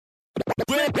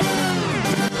Hey,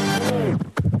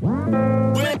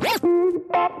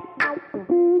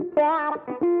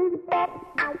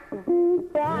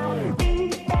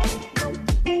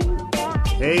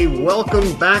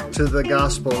 welcome back to the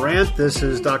Gospel Rant. This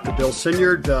is Dr. Bill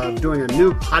Sinyard doing a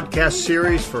new podcast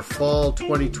series for fall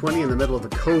 2020 in the middle of the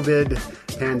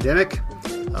COVID pandemic.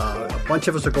 A bunch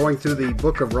of us are going through the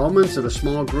book of Romans in a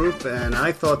small group, and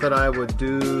I thought that I would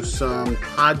do some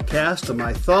podcast of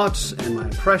my thoughts and my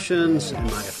impressions and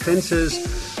my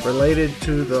offenses related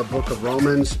to the book of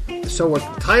Romans. So we're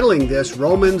titling this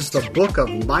Romans, the Book of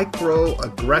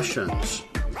Microaggressions.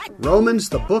 Romans,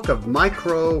 the Book of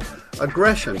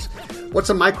Microaggressions. What's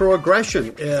a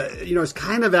microaggression? It's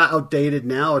kind of outdated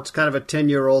now. It's kind of a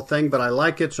 10-year-old thing, but I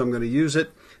like it, so I'm going to use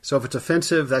it. So if it's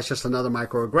offensive, that's just another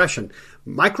microaggression.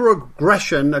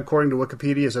 Microaggression, according to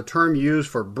Wikipedia, is a term used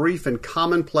for brief and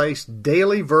commonplace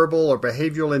daily verbal or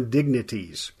behavioral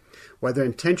indignities, whether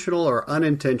intentional or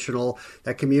unintentional,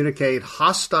 that communicate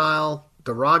hostile,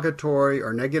 derogatory,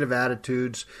 or negative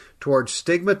attitudes towards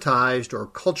stigmatized or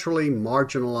culturally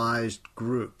marginalized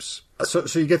groups.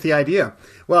 So you get the idea.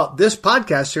 Well, this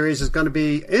podcast series is going to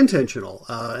be intentional,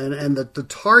 and the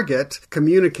target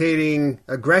communicating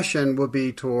aggression will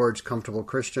be towards comfortable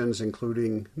Christians,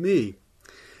 including me.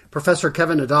 Professor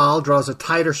Kevin Nadal draws a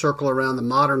tighter circle around the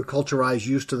modern culturalized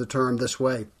use of the term this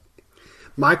way.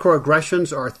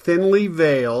 Microaggressions are thinly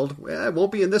veiled, it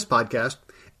won't be in this podcast,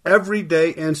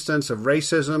 everyday instance of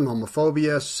racism,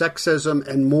 homophobia, sexism,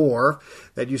 and more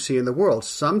that you see in the world.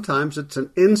 Sometimes it's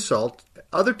an insult.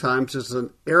 Other times it's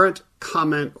an errant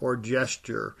comment or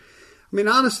gesture. I mean,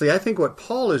 honestly, I think what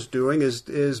Paul is doing is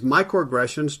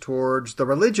microaggressions towards the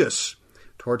religious,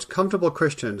 towards comfortable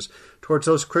Christians, towards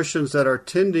those Christians that are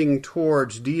tending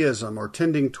towards deism or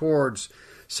tending towards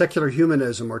secular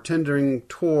humanism or tending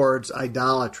towards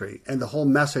idolatry. And the whole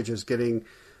message is getting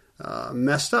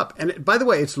messed up. And by the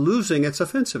way, it's losing its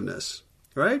offensiveness,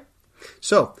 right?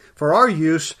 So, for our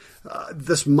use,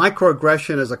 this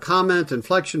microaggression is a comment,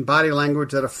 inflection, body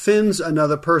language that offends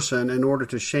another person in order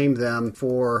to shame them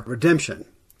for redemption,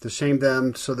 to shame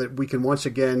them so that we can once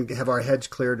again have our heads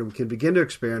cleared and we can begin to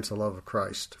experience the love of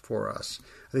Christ for us.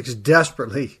 I think it's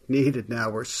desperately needed now.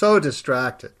 We're so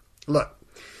distracted. Look,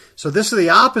 so this is the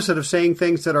opposite of saying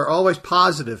things that are always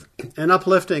positive and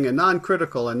uplifting and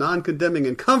non-critical and non-condemning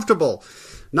and comfortable,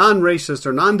 non-racist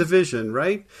or non-division,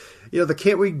 right?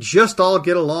 Can't we just all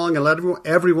get along and let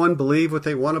everyone believe what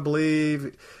they want to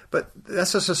believe? But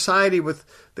that's a society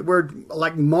we're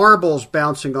like marbles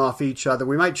bouncing off each other.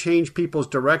 We might change people's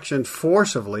direction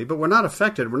forcibly, but we're not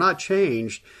affected. We're not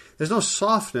changed. There's no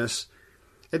softness.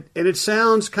 And it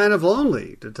sounds kind of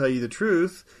lonely, to tell you the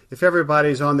truth, if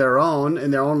everybody's on their own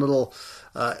in their own little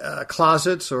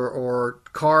closets or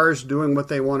cars doing what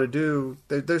they want to do.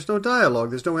 There's no dialogue.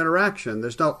 There's no interaction.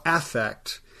 There's no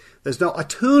affect. There's no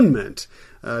attunement,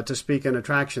 to speak in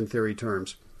attraction theory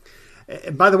terms.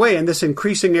 By the way, in this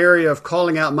increasing area of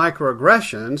calling out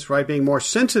microaggressions, right, being more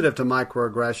sensitive to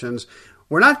microaggressions,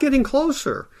 we're not getting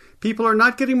closer. People are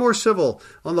not getting more civil.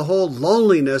 On the whole,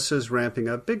 loneliness is ramping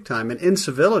up big time, and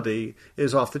incivility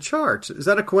is off the charts. Is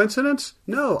that a coincidence?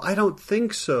 No, I don't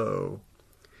think so.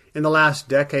 In the last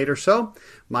decade or so,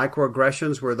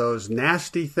 microaggressions were those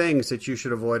nasty things that you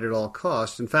should avoid at all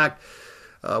costs. In fact,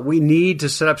 we need to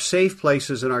set up safe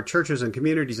places in our churches and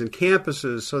communities and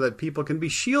campuses so that people can be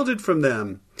shielded from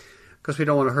them, because we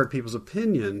don't want to hurt people's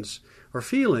opinions or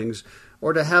feelings,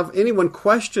 or to have anyone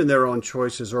question their own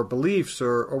choices or beliefs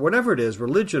or whatever it is,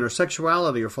 religion or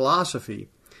sexuality or philosophy,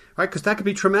 right? Because that could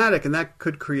be traumatic and that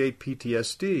could create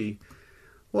PTSD.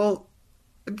 Well,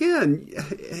 again,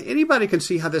 anybody can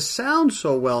see how this sounds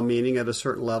so well-meaning at a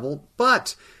certain level,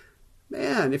 but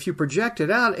man, if you project it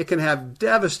out, it can have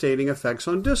devastating effects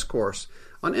on discourse,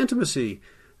 on intimacy.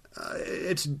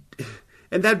 And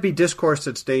that'd be discourse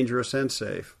that's dangerous and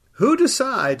safe. Who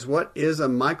decides what is a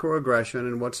microaggression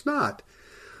and what's not?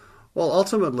 Well,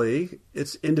 ultimately,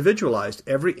 it's individualized.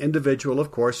 Every individual,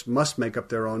 of course, must make up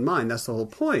their own mind. That's the whole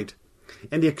point.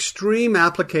 And the extreme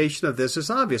application of this is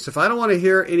obvious. If I don't want to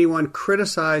hear anyone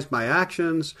criticize my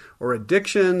actions or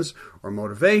addictions or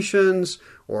motivations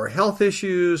or health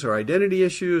issues or identity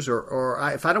issues,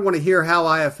 if I don't want to hear how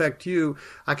I affect you,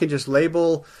 I can just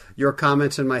label your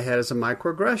comments in my head as a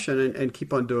microaggression and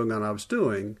keep on doing what I was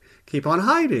doing. Keep on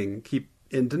hiding. Keep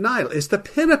in denial. It's the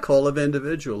pinnacle of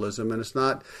individualism, and it's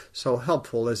not so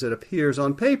helpful as it appears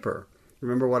on paper.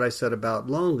 Remember what I said about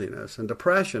loneliness and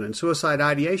depression and suicide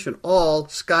ideation, all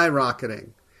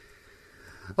skyrocketing.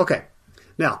 Okay,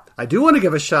 now, I do want to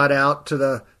give a shout out to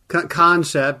the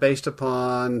concept based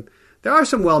upon There are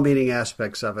some well-meaning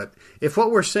aspects of it. If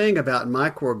what we're saying about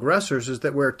microaggressors is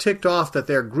that we're ticked off that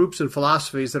there are groups and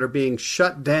philosophies that are being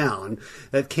shut down,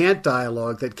 that can't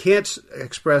dialogue, that can't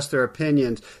express their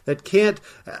opinions, that can't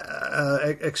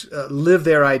live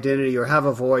their identity or have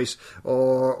a voice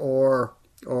or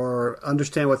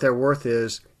understand what their worth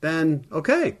is, then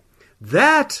okay.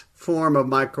 That form of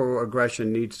microaggression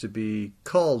needs to be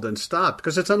culled and stopped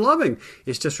because it's unloving.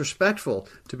 It's disrespectful,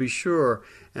 to be sure.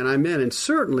 And I'm in. And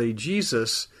certainly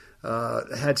Jesus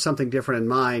had something different in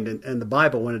mind in the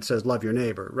Bible when it says love your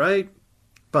neighbor, right?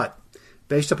 But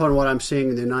based upon what I'm seeing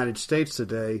in the United States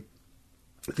today,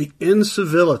 the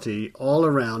incivility all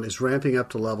around is ramping up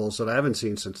to levels that I haven't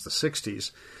seen since the 60s.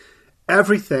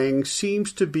 Everything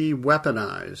seems to be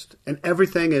weaponized, and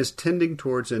everything is tending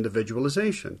towards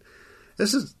individualization.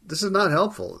 This is not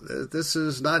helpful. This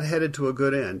is not headed to a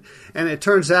good end. And it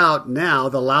turns out now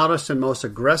the loudest and most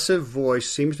aggressive voice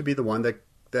seems to be the one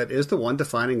that is the one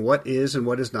defining what is and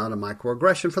what is not a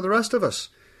microaggression for the rest of us.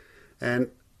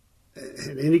 And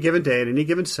in any given day, in any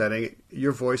given setting,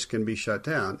 your voice can be shut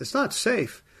down. It's not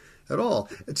safe at all.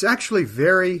 It's actually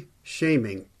very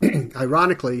shaming.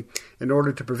 Ironically, in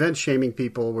order to prevent shaming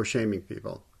people, we're shaming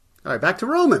people. All right, back to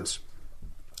Romans,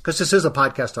 because this is a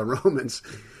podcast on Romans.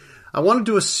 I want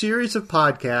to do a series of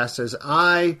podcasts as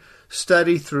I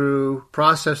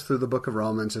process through the book of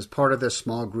Romans as part of this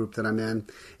small group that I'm in.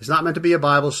 It's not meant to be a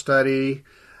Bible study,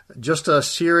 just a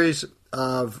series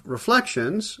of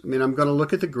reflections. I mean, I'm going to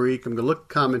look at the Greek, I'm going to look at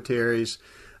commentaries,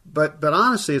 but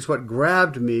honestly, it's what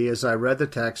grabbed me as I read the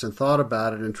text and thought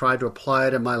about it and tried to apply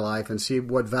it in my life and see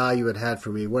what value it had for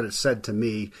me, what it said to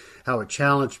me, how it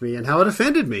challenged me, and how it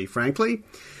offended me, frankly.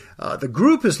 The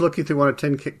group is looking through one of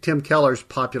Tim Keller's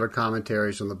popular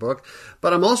commentaries on the book,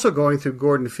 but I'm also going through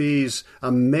Gordon Fee's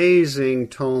amazing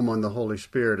tome on the Holy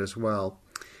Spirit as well.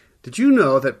 Did you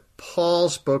know that Paul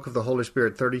spoke of the Holy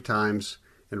Spirit 30 times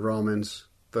in Romans?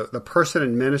 The person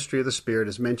and ministry of the Spirit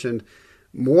is mentioned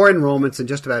more in Romans than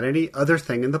just about any other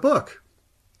thing in the book.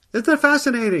 Isn't that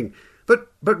fascinating? But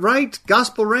right,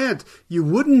 Gospel Rant, you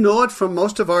wouldn't know it from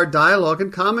most of our dialogue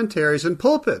and commentaries and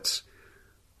pulpits.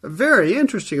 Very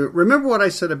interesting. Remember what I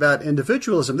said about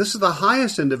individualism. This is the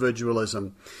highest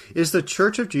individualism. Is the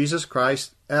Church of Jesus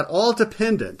Christ at all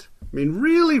dependent? I mean,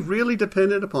 really, really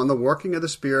dependent upon the working of the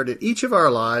Spirit in each of our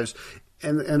lives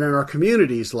and in our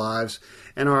communities' lives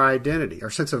and our identity, our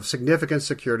sense of significance,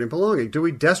 security, and belonging. Do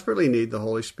we desperately need the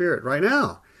Holy Spirit right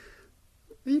now?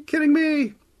 Are you kidding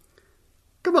me?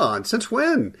 Come on, since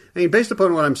when? I mean, based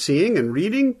upon what I'm seeing and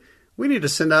reading, we need to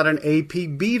send out an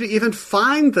APB to even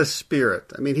find the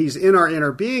Spirit. I mean, he's in our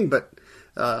inner being, but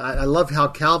I love how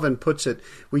Calvin puts it.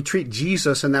 We treat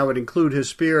Jesus, and that would include his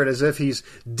Spirit, as if he's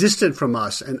distant from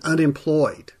us and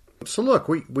unemployed. So look,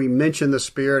 we mention the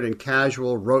Spirit in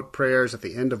casual, rote prayers at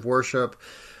the end of worship,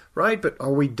 right? But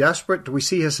are we desperate? Do we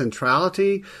see his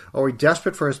centrality? Are we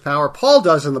desperate for his power? Paul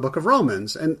does in the book of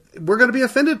Romans, and we're going to be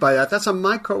offended by that. That's a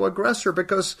microaggressor,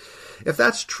 because if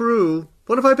that's true,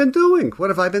 what have I been doing? What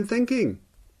have I been thinking?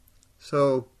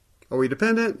 So, are we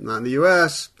dependent? Not in the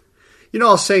U.S. You know,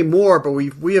 I'll say more, but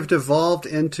we have devolved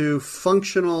into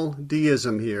functional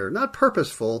deism here. Not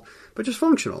purposeful, but just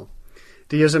functional.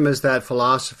 Deism is that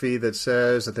philosophy that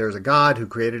says that there's a God who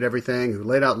created everything, who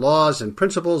laid out laws and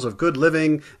principles of good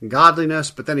living and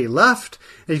godliness, but then he left,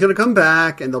 and he's going to come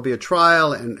back, and there'll be a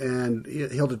trial, and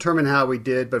he'll determine how we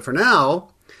did. But for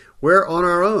now, we're on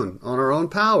our own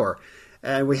power.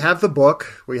 And we have the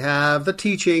book, we have the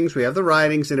teachings, we have the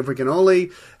writings, and if we can only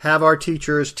have our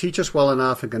teachers teach us well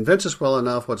enough and convince us well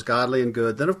enough what's godly and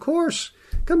good, then of course,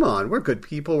 come on, we're good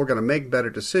people, we're going to make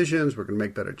better decisions, we're going to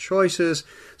make better choices.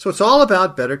 So it's all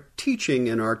about better teaching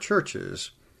in our churches,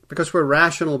 because we're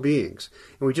rational beings,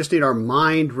 and we just need our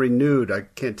mind renewed. I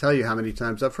can't tell you how many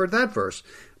times I've heard that verse.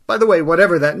 By the way,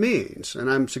 whatever that means, and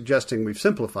I'm suggesting we've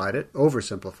simplified it,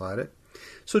 oversimplified it.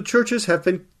 So churches have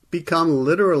become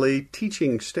literally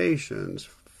teaching stations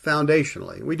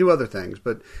foundationally. We do other things,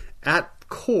 but at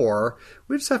core,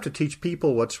 we just have to teach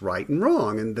people what's right and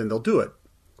wrong, and then they'll do it.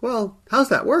 Well, how's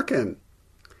that working?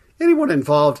 Anyone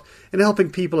involved in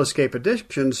helping people escape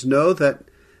addictions know that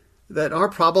our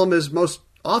problem is most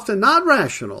often not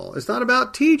rational. It's not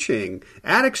about teaching.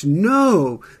 Addicts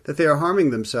know that they are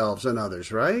harming themselves and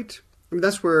others, right? I mean,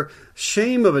 that's where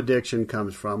shame of addiction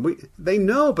comes from. They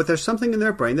know, but there's something in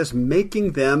their brain that's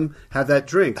making them have that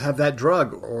drink, have that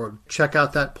drug, or check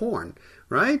out that porn,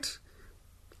 right?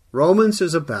 Romans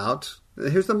is about,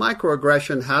 here's the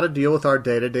microaggression, how to deal with our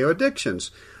day-to-day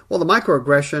addictions. Well, the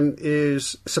microaggression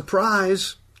is,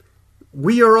 surprise,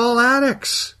 we are all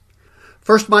addicts.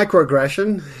 First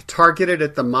microaggression targeted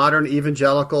at the modern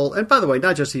evangelical, and by the way,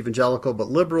 not just evangelical, but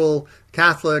liberal,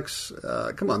 Catholics,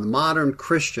 the modern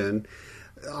Christian,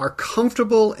 our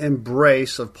comfortable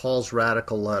embrace of Paul's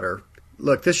radical letter.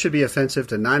 Look, this should be offensive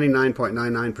to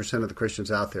 99.99% of the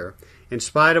Christians out there. In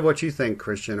spite of what you think,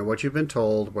 Christian, or what you've been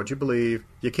told, what you believe,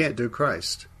 you can't do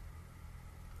Christ.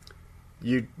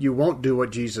 You won't do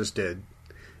what Jesus did.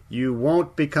 You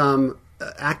won't become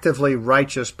actively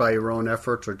righteous by your own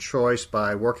efforts or choice,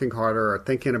 by working harder or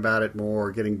thinking about it more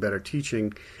or getting better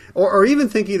teaching, or even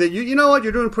thinking that you know what,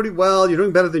 you're doing pretty well, you're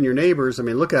doing better than your neighbors. I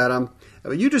mean, look at them.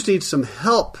 You just need some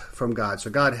help from God.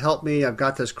 So God, help me. I've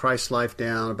got this Christ life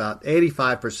down about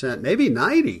 85%, maybe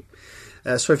 90%.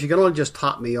 So if you can only just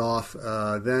top me off,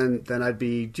 then I'd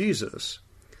be Jesus.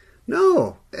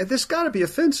 No, this got to be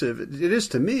offensive. It is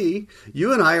to me.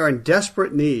 You and I are in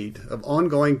desperate need of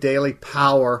ongoing daily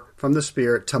power from the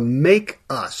Spirit to make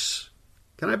us,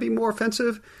 can I be more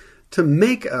offensive? To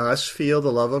make us feel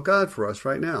the love of God for us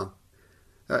right now.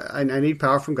 I need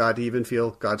power from God to even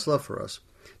feel God's love for us,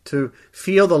 to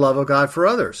feel the love of God for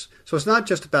others. So it's not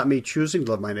just about me choosing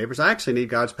to love my neighbors. I actually need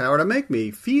God's power to make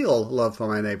me feel love for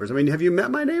my neighbors. I mean, have you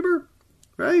met my neighbor?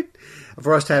 Right?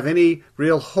 For us to have any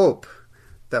real hope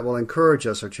that will encourage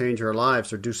us or change our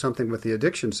lives or do something with the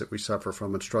addictions that we suffer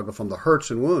from and struggle from, the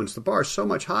hurts and wounds. The bar is so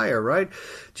much higher, right?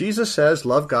 Jesus says,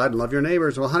 love God and love your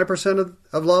neighbors. Well, 100%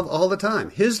 of love all the time.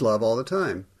 His love all the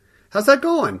time. How's that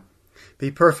going? Be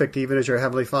perfect even as your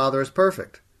heavenly Father is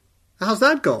perfect. How's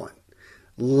that going?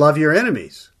 Love your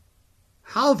enemies.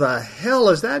 How the hell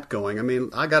is that going? I mean,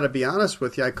 I got to be honest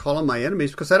with you. I call them my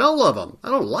enemies because I don't love them. I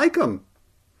don't like them.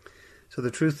 So the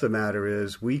truth of the matter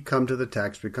is, we come to the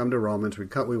text, we come to Romans,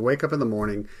 we wake up in the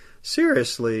morning,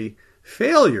 seriously,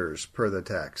 failures per the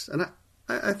text. And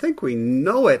I think we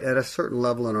know it at a certain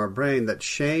level in our brain, that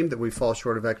shame that we fall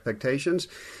short of expectations.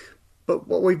 But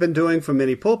what we've been doing from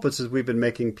many pulpits is we've been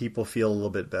making people feel a little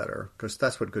bit better, because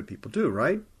that's what good people do,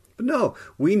 right? But no,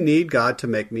 we need God to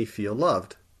make me feel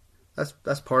loved.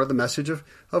 That's part of the message of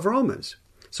Romans.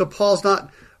 So Paul's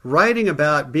not writing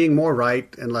about being more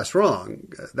right and less wrong.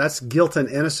 That's guilt and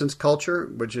innocence culture,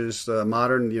 which is the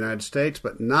modern United States,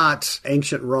 but not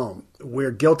ancient Rome.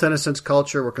 We're guilt innocence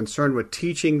culture. We're concerned with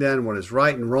teaching then what is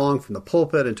right and wrong from the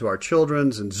pulpit and to our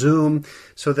children's and Zoom,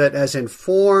 so that as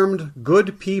informed,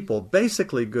 good people,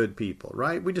 basically good people,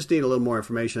 right? We just need a little more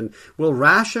information. We'll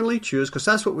rationally choose, because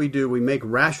that's what we do. We make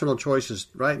rational choices,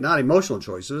 right? Not emotional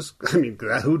choices. I mean,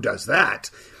 who does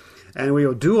that? And we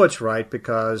will do what's right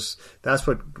because that's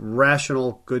what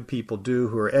rational, good people do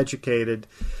who are educated.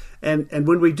 And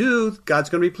when we do, God's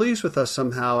going to be pleased with us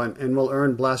somehow, and we'll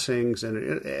earn blessings,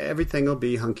 and everything will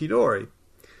be hunky-dory.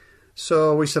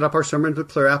 So we set up our sermons with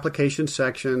clear application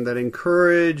section that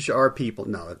encourage our people.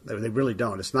 No, they really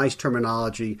don't. It's nice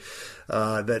terminology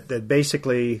that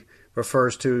basically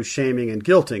refers to shaming and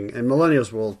guilting. And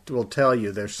millennials will tell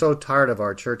you they're so tired of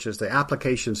our churches, the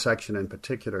application section in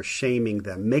particular, shaming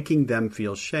them, making them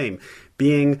feel shame,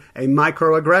 being a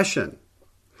microaggression.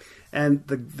 And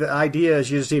the idea is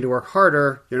you just need to work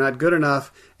harder, you're not good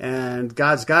enough, and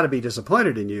God's got to be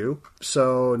disappointed in you.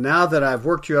 So now that I've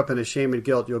worked you up into shame and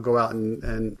guilt, you'll go out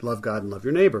and love God and love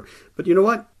your neighbor. But you know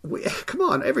what? Come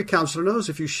on, every counselor knows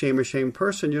if you shame a shamed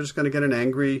person, you're just going to get an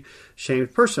angry,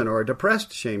 shamed person or a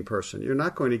depressed, shamed person. You're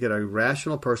not going to get a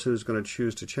rational person who's going to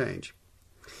choose to change.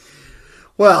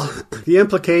 Well, the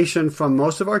implication from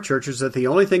most of our churches is that the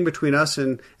only thing between us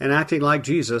and acting like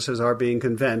Jesus is our being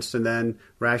convinced and then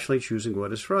rationally choosing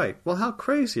what is right. Well, how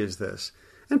crazy is this?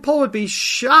 And Paul would be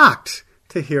shocked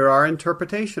to hear our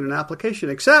interpretation and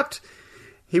application, except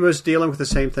he was dealing with the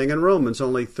same thing in Romans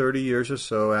only 30 years or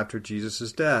so after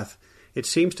Jesus' death. It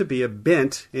seems to be a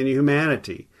bent in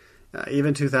humanity,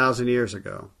 even 2,000 years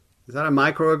ago. Is that a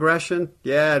microaggression?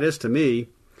 Yeah, it is to me.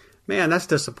 Man, that's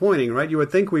disappointing, right? You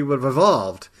would think we would have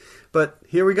evolved. But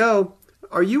here we go.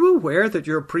 Are you aware that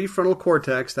your prefrontal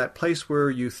cortex, that place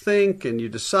where you think and you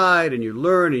decide and you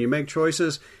learn and you make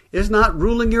choices, is not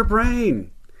ruling your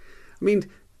brain? I mean,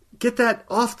 get that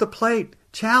off the plate.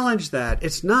 Challenge that.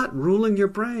 It's not ruling your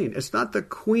brain. It's not the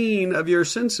queen of your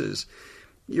senses.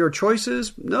 Your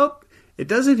choices, nope. It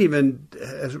doesn't even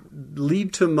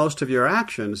lead to most of your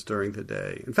actions during the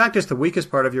day. In fact, it's the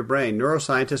weakest part of your brain.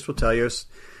 Neuroscientists will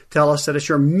tell us that it's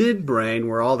your midbrain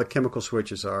where all the chemical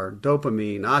switches are.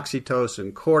 Dopamine,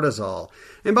 oxytocin, cortisol.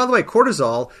 And by the way,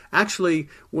 cortisol, actually,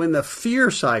 when the fear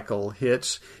cycle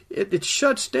hits, it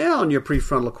shuts down your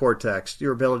prefrontal cortex,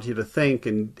 your ability to think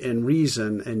and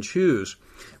reason and choose.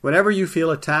 Whenever you feel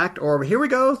attacked or, here we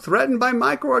go, threatened by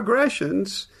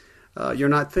microaggressions, you're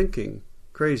not thinking.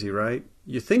 Crazy, right?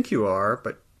 You think you are,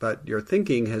 but your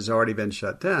thinking has already been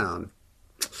shut down.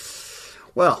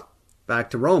 Well, back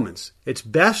to Romans. It's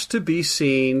best to be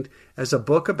seen as a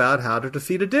book about how to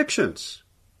defeat addictions.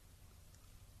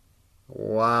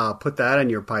 Wow, put that in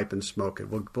your pipe and smoke it.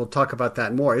 We'll talk about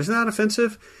that more. Isn't that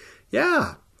offensive?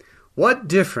 Yeah. What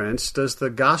difference does the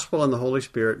gospel and the Holy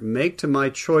Spirit make to my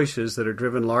choices that are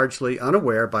driven largely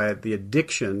unaware by the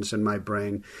addictions in my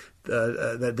brain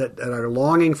that are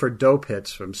longing for dope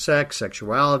hits from sex,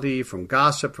 sexuality, from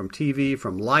gossip, from TV,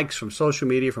 from likes, from social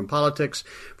media, from politics,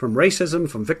 from racism,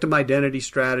 from victim identity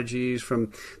strategies,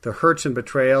 from the hurts and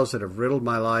betrayals that have riddled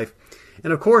my life?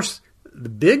 And of course, the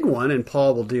big one, and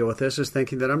Paul will deal with this, is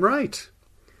thinking that I'm right.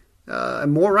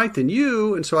 I'm more right than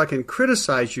you, and so I can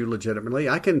criticize you legitimately.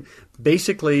 I can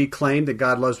basically claim that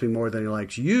God loves me more than he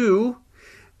likes you,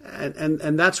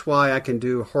 and that's why I can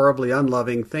do horribly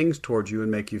unloving things towards you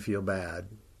and make you feel bad.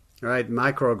 Right?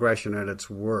 Microaggression at its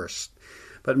worst.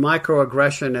 But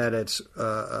microaggression at its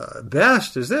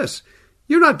best is this: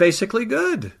 you're not basically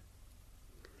good.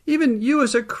 Even you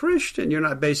as a Christian, you're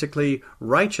not basically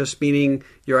righteous, meaning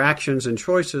your actions and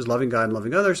choices, loving God and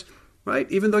loving others, right?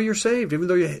 Even though you're saved, even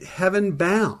though you're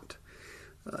heaven-bound.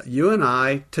 You and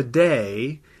I,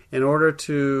 today, in order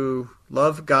to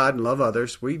love God and love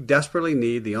others, we desperately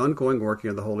need the ongoing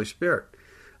working of the Holy Spirit.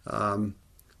 Or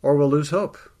we'll lose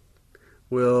hope.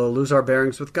 We'll lose our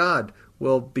bearings with God.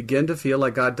 We'll begin to feel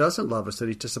like God doesn't love us, that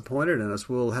he's disappointed in us.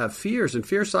 We'll have fears and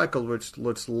fear cycle, which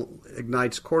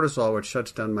ignites cortisol, which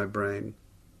shuts down my brain.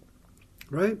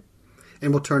 Right?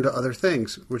 And we'll turn to other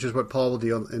things, which is what Paul will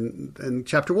deal in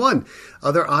chapter 1.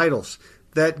 Other idols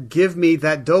that give me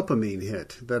that dopamine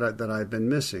hit that I've been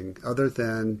missing, other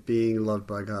than being loved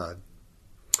by God.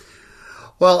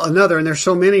 Well, another, and there's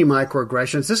so many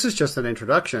microaggressions. This is just an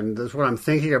introduction. This is what I'm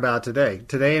thinking about today.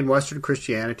 Today in Western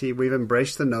Christianity, we've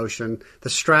embraced the notion, the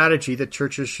strategy that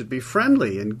churches should be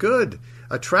friendly and good,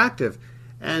 attractive,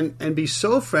 and be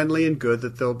so friendly and good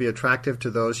that they'll be attractive to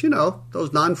those,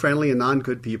 those non-friendly and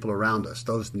non-good people around us,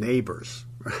 those neighbors,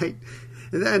 right?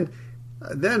 And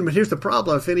then, but here's the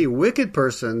problem. If any wicked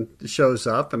person shows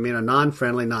up, a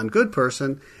non-friendly, non-good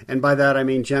person, and by that I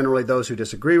mean generally those who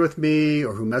disagree with me,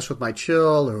 or who mess with my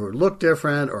chill, or who look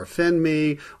different, or offend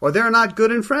me, or they're not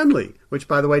good and friendly, which,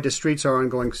 by the way, defeats our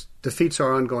ongoing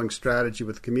strategy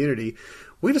with the community,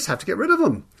 we just have to get rid of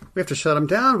them. We have to shut them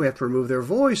down. We have to remove their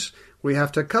voice. We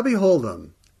have to cubbyhole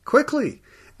them quickly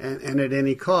and at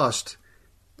any cost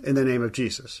in the name of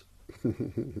Jesus.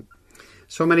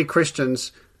 So many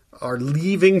Christians are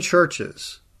leaving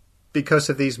churches because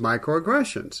of these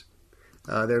microaggressions.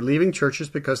 They're leaving churches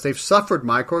because they've suffered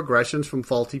microaggressions from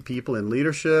faulty people in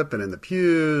leadership and in the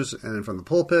pews and from the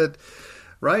pulpit,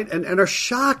 right? And are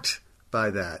shocked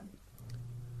by that.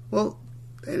 Well,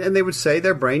 and they would say,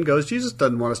 their brain goes, Jesus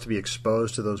doesn't want us to be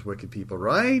exposed to those wicked people,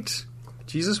 right?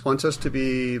 Jesus wants us to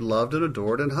be loved and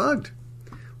adored and hugged.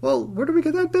 Well, where do we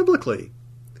get that biblically?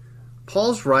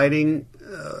 Paul's writing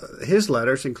his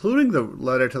letters, including the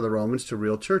letter to the Romans, to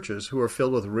real churches who are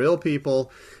filled with real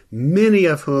people, many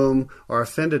of whom are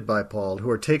offended by Paul, who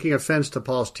are taking offense to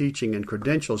Paul's teaching and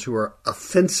credentials, who are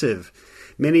offensive,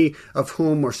 many of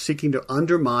whom are seeking to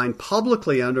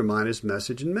publicly undermine his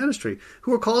message and ministry,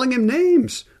 who are calling him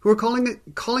names, who are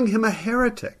calling him a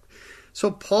heretic. So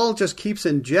Paul just keeps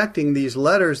injecting these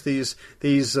letters, these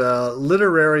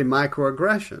literary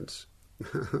microaggressions,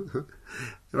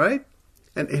 right?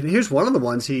 And here's one of the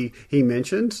ones he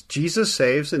mentions. Jesus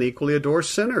saves and equally adores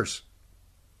sinners.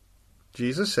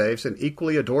 Jesus saves and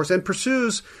equally adores and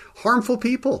pursues harmful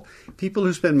people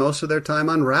who spend most of their time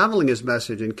unraveling his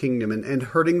message and kingdom and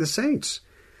hurting the saints.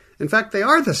 In fact, they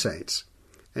are the saints.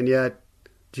 And yet,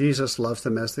 Jesus loves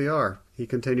them as they are. He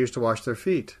continues to wash their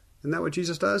feet. Isn't that what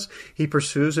Jesus does? He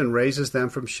pursues and raises them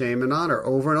from shame and honor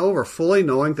over and over, fully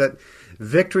knowing that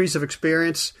victories of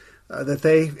experience that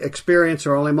they experience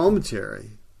are only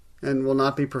momentary and will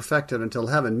not be perfected until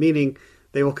heaven, meaning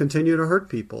they will continue to hurt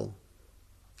people.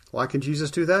 Why can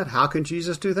Jesus do that? How can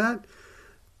Jesus do that?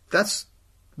 That's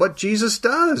what Jesus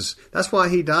does. That's why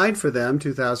he died for them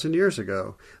 2,000 years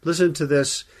ago. Listen to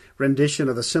this rendition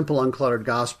of the simple, uncluttered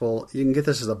gospel. You can get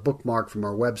this as a bookmark from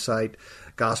our website,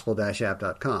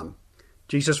 gospel-app.com.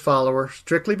 Jesus follower,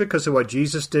 strictly because of what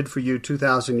Jesus did for you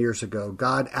 2,000 years ago,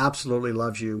 God absolutely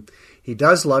loves you. He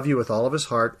does love you with all of his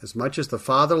heart, as much as the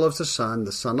Father loves the Son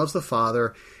loves the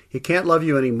Father. He can't love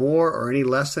you any more or any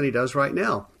less than he does right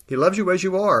now. He loves you as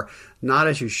you are, not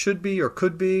as you should be or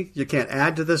could be. You can't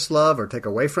add to this love or take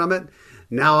away from it.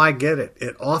 Now I get it.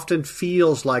 It often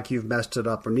feels like you've messed it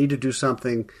up or need to do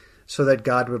something so that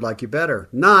God would like you better.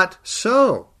 Not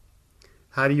so.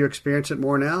 How do you experience it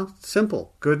more now?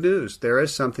 Simple. Good news. There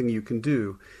is something you can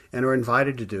do and are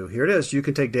invited to do. Here it is. You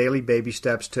can take daily baby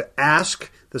steps to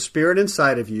ask the Spirit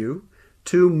inside of you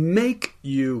to make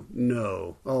you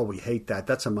know. Oh, we hate that.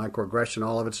 That's a microaggression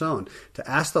all of its own. To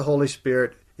ask the Holy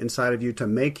Spirit inside of you to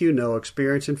make you know,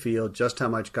 experience, and feel just how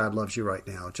much God loves you right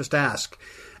now. Just ask.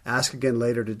 Ask again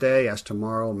later today. Ask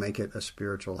tomorrow. Make it a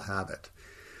spiritual habit.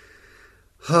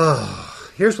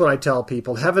 Here's what I tell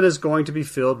people. Heaven is going to be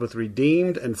filled with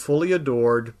redeemed and fully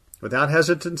adored, without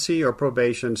hesitancy or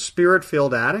probation,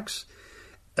 Spirit-filled addicts,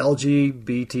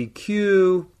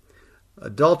 LGBTQ,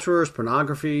 adulterers,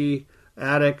 pornography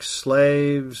addicts,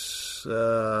 slaves,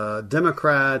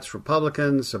 Democrats,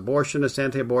 Republicans, abortionists,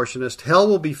 anti-abortionists. Hell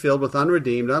will be filled with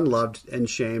unredeemed, unloved, and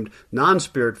shamed,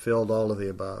 non-Spirit-filled, all of the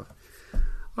above.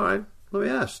 All right, let me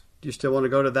ask. Do you still want to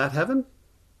go to that heaven?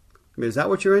 I mean, is that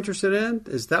what you're interested in?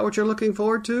 Is that what you're looking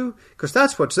forward to? Because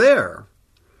that's what's there.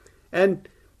 And,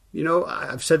 you know,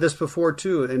 I've said this before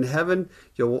too. In heaven,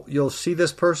 you'll see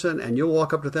this person and you'll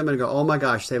walk up to them and go, oh my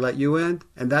gosh, they let you in?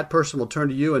 And that person will turn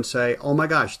to you and say, oh my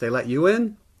gosh, they let you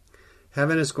in?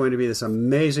 Heaven is going to be this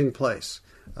amazing place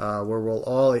where we'll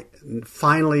all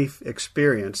finally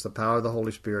experience the power of the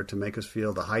Holy Spirit to make us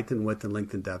feel the height and width and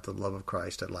length and depth of the love of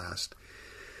Christ at last.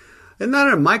 Isn't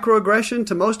that a microaggression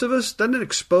to most of us? Doesn't it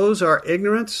expose our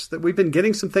ignorance, that we've been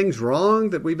getting some things wrong,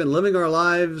 that we've been living our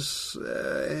lives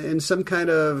in some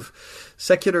kind of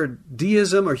secular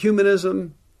deism or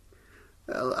humanism?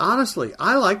 Honestly,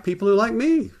 I like people who like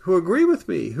me, who agree with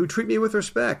me, who treat me with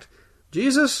respect.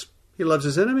 Jesus, he loves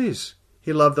his enemies.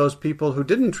 He loved those people who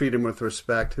didn't treat him with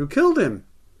respect, who killed him.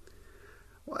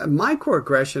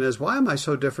 Microaggression is, why am I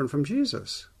so different from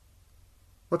Jesus?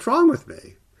 What's wrong with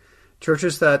me?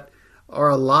 Churches that are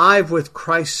alive with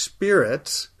Christ's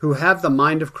spirits, who have the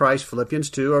mind of Christ, Philippians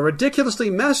 2, are ridiculously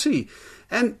messy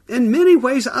and in many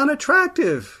ways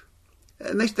unattractive.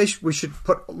 And we should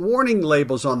put warning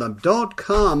labels on them. Don't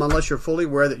come unless you're fully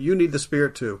aware that you need the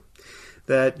Spirit too.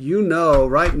 That you know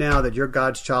right now that you're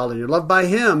God's child and you're loved by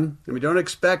Him, and we don't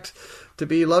expect to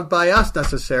be loved by us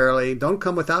necessarily. Don't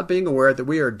come without being aware that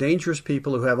we are dangerous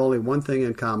people who have only one thing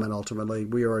in common ultimately.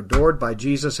 We are adored by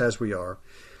Jesus as we are.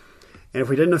 And if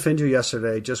we didn't offend you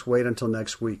yesterday, just wait until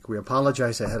next week. We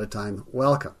apologize ahead of time.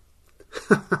 Welcome.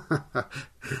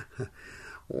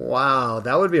 Wow,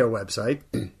 that would be a website.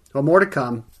 Well, more to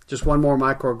come. Just one more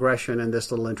microaggression in this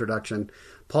little introduction.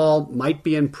 Paul might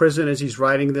be in prison as he's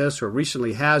writing this, or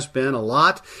recently has been a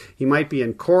lot. He might be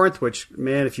in Corinth, which,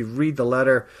 man, if you read the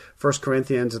letter, 1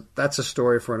 Corinthians, that's a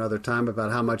story for another time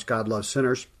about how much God loves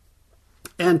sinners.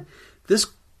 And this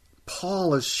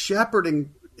Paul is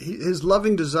shepherding his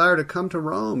loving desire to come to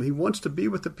Rome. He wants to be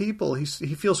with the people. He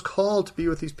feels called to be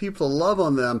with these people, to love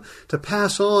on them, to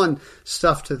pass on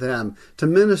stuff to them, to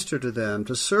minister to them,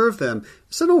 to serve them.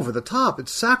 It's not over the top.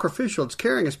 It's sacrificial. It's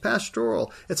caring. It's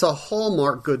pastoral. It's a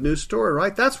hallmark good news story,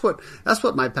 right? That's what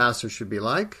my pastor should be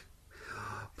like.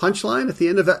 Punchline at the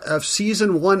end of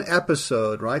season 1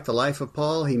 episode, right? The life of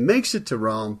Paul. He makes it to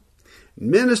Rome,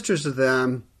 ministers to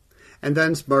them, and then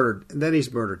he's murdered. And then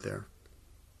he's murdered there.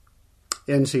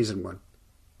 In season 1.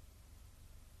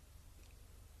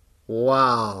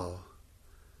 Wow.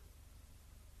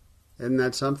 Isn't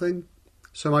that something?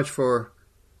 So much for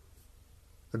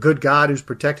a good God who's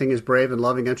protecting his brave and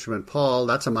loving instrument, Paul.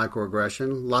 That's a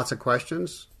microaggression. Lots of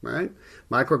questions, right?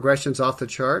 Microaggressions off the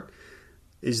chart.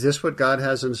 Is this what God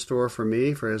has in store for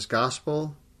me, for his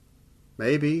gospel?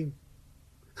 Maybe.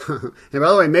 And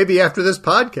by the way, maybe after this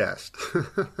podcast.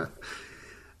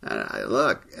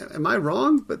 Look, am I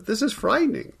wrong? But this is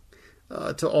frightening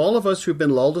to all of us who've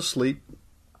been lulled asleep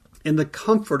in the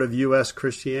comfort of U.S.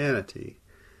 Christianity.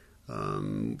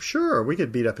 Sure, we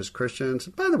could beat up as Christians.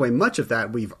 By the way, much of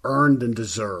that we've earned and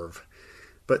deserve.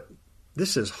 But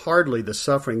this is hardly the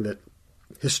suffering that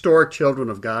historic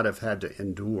children of God have had to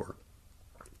endure.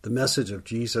 The message of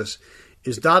Jesus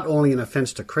is not only an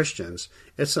offense to Christians,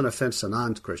 it's an offense to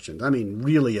non-Christians. I mean,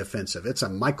 really offensive. It's a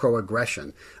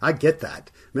microaggression. I get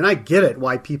that. I mean, I get it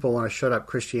why people want to shut up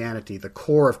Christianity, the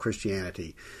core of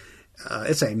Christianity.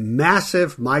 It's a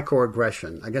massive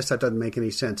microaggression. I guess that doesn't make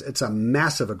any sense. It's a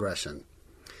massive aggression.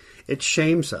 It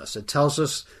shames us. It tells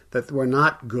us that we're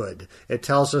not good. It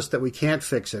tells us that we can't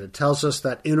fix it. It tells us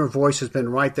that inner voice has been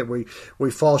right, that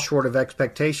we fall short of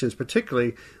expectations,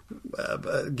 particularly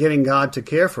getting God to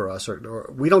care for us,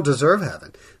 or we don't deserve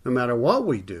heaven. No matter what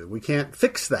we do, we can't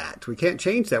fix that. We can't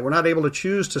change that. We're not able to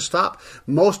choose to stop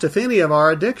most, if any, of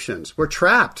our addictions. We're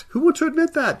trapped. Who wants to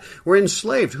admit that? We're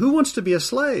enslaved. Who wants to be a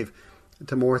slave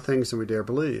to more things than we dare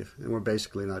believe? And we're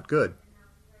basically not good,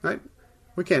 right?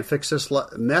 We can't fix this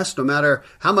mess no matter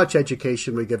how much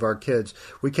education we give our kids.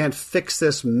 We can't fix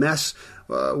this mess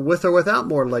with or without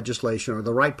more legislation or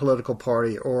the right political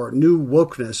party or new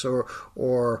wokeness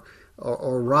or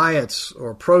riots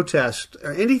or protest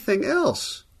or anything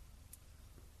else.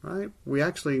 Right? We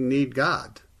actually need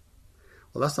God.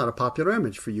 Well, that's not a popular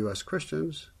image for U.S.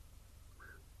 Christians.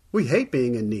 We hate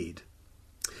being in need.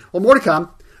 Well, more to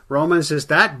come. Romans is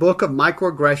that book of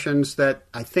microaggressions that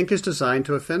I think is designed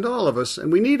to offend all of us,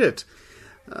 and we need it.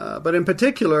 But in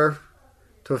particular,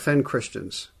 to offend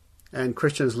Christians, and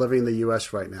Christians living in the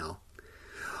U.S. right now.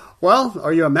 Well,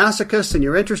 are you a masochist and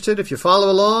you're interested? If you follow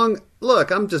along,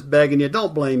 look, I'm just begging you,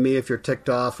 don't blame me if you're ticked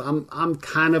off. I'm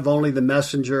kind of only the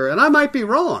messenger, and I might be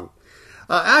wrong.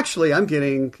 Actually, I'm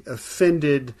getting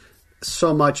offended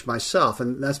so much myself,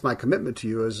 and that's my commitment to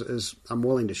you is I'm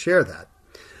willing to share that.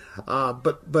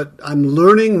 But I'm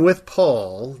learning with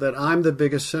Paul that I'm the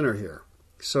biggest sinner here.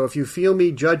 So if you feel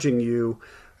me judging you,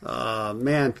 my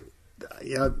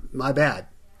bad.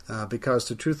 Because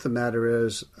the truth of the matter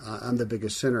is I'm the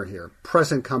biggest sinner here,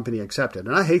 present company accepted.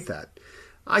 And I hate that.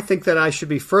 I think that I should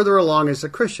be further along as a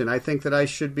Christian. I think that I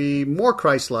should be more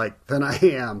Christ-like than I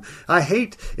am. I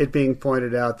hate it being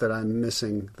pointed out that I'm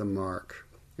missing the mark.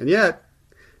 And yet,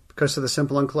 because of the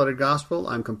simple, uncluttered gospel,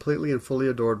 I'm completely and fully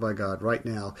adored by God right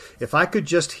now. If I could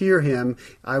just hear him,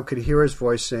 I could hear his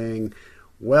voice saying,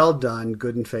 "Well done,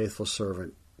 good and faithful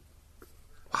servant."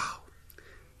 Wow.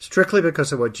 Strictly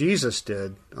because of what Jesus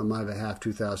did on my behalf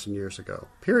 2,000 years ago.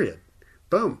 Period.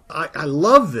 Boom. I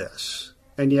love this.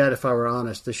 And yet, if I were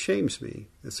honest, this shames me.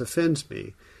 This offends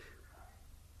me.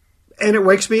 And it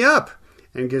wakes me up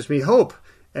and gives me hope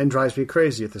and drives me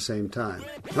crazy at the same time.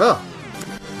 Well,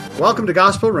 welcome to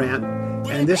Gospel Rant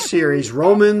and this series,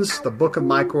 Romans, the Book of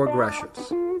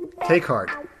Microaggressions. Take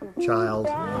heart, child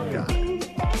of God.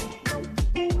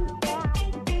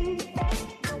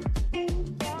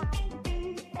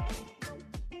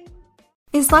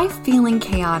 Is life feeling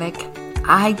chaotic?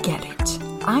 I get it.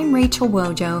 I'm Rachel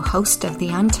Wojo, host of the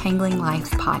Untangling Life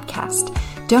podcast.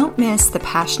 Don't miss the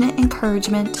passionate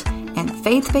encouragement and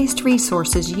faith-based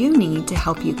resources you need to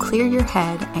help you clear your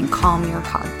head and calm your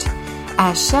heart.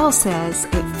 As Shell says,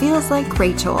 it feels like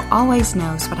Rachel always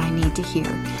knows what I need to hear.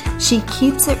 She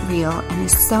keeps it real and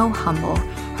is so humble.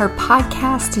 Her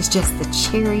podcast is just the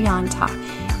cherry on top.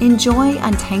 Enjoy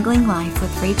Untangling Life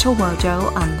with Rachel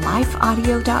Wojo on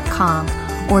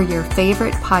lifeaudio.com or your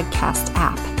favorite podcast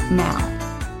app now.